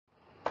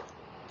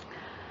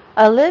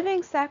A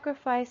living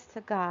sacrifice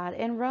to God.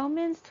 In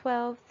Romans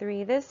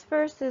 12:3, this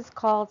verse is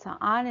called to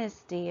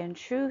honesty and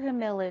true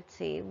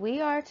humility.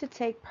 We are to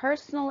take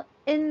personal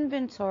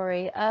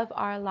inventory of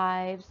our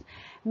lives,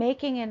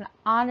 making an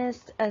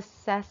honest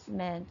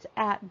assessment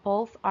at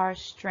both our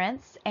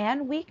strengths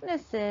and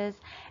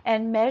weaknesses,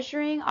 and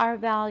measuring our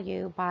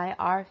value by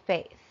our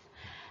faith.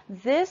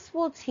 This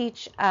will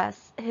teach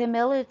us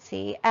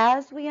humility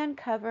as we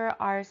uncover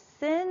our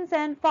sins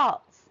and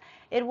faults.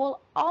 It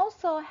will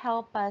also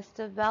help us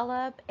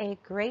develop a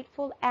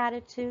grateful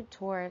attitude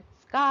towards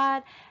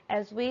God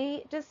as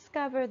we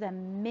discover the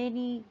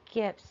many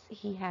gifts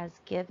He has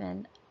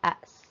given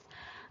us.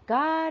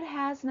 God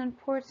has an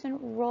important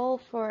role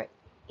for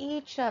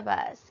each of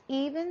us,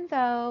 even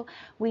though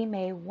we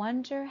may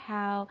wonder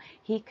how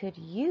He could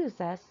use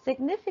us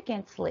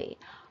significantly.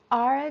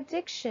 Our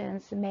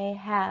addictions may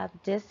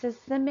have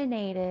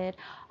disseminated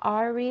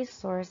our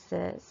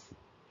resources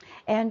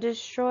and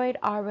destroyed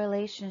our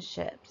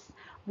relationships.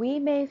 We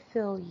may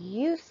feel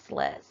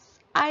useless,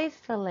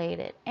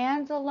 isolated,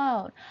 and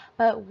alone,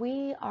 but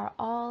we are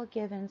all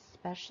given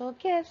special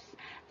gifts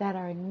that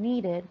are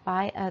needed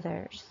by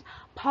others.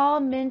 Paul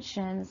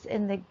mentions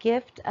in the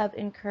gift of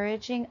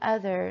encouraging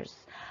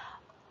others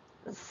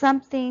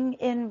something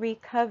in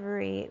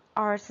recovery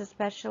are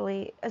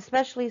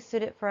especially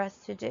suited for us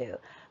to do.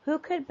 Who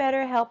could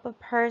better help a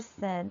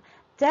person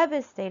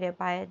devastated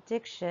by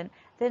addiction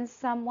than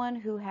someone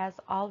who has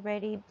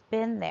already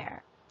been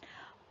there?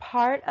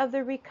 Part of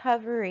the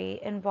recovery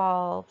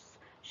involves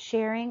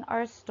sharing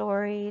our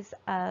stories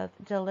of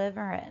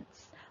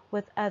deliverance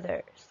with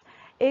others.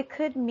 It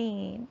could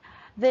mean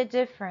the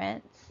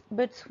difference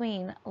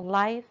between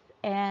life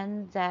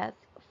and death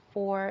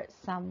for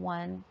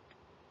someone.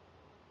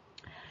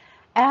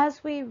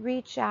 As we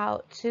reach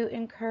out to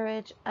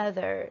encourage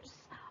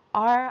others,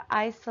 our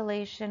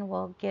isolation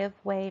will give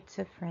way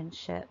to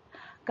friendship.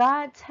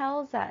 God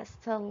tells us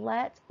to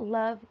let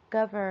love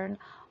govern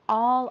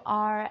all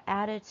our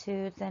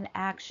attitudes and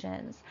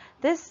actions.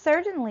 This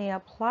certainly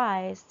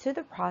applies to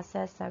the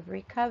process of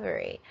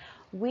recovery.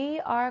 We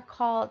are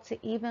called to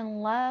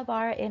even love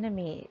our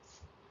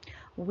enemies.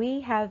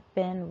 We have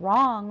been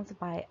wronged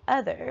by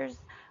others.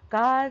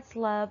 God's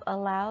love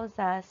allows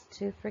us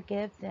to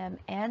forgive them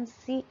and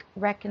seek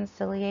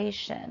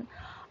reconciliation.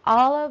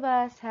 All of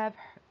us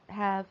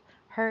have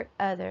hurt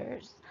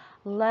others.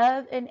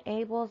 Love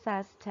enables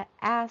us to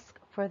ask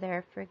for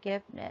their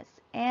forgiveness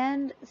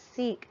and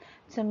seek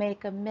to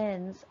make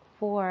amends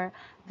for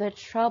the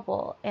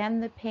trouble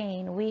and the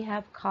pain we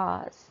have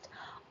caused.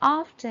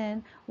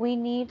 Often we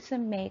need to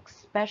make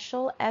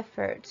special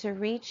effort to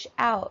reach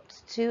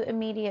out to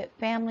immediate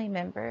family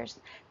members,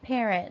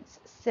 parents,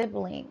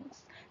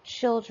 siblings,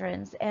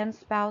 children, and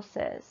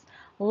spouses.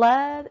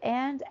 Love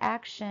and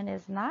action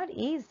is not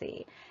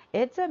easy.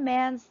 It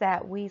demands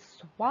that we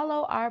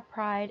swallow our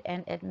pride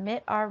and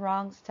admit our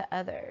wrongs to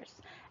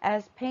others.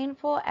 As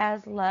painful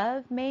as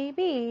love may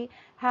be,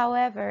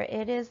 however,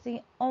 it is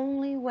the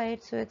only way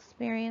to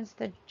experience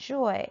the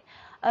joy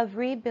of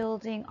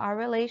rebuilding our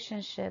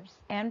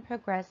relationships and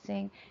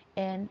progressing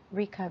in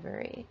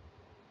recovery.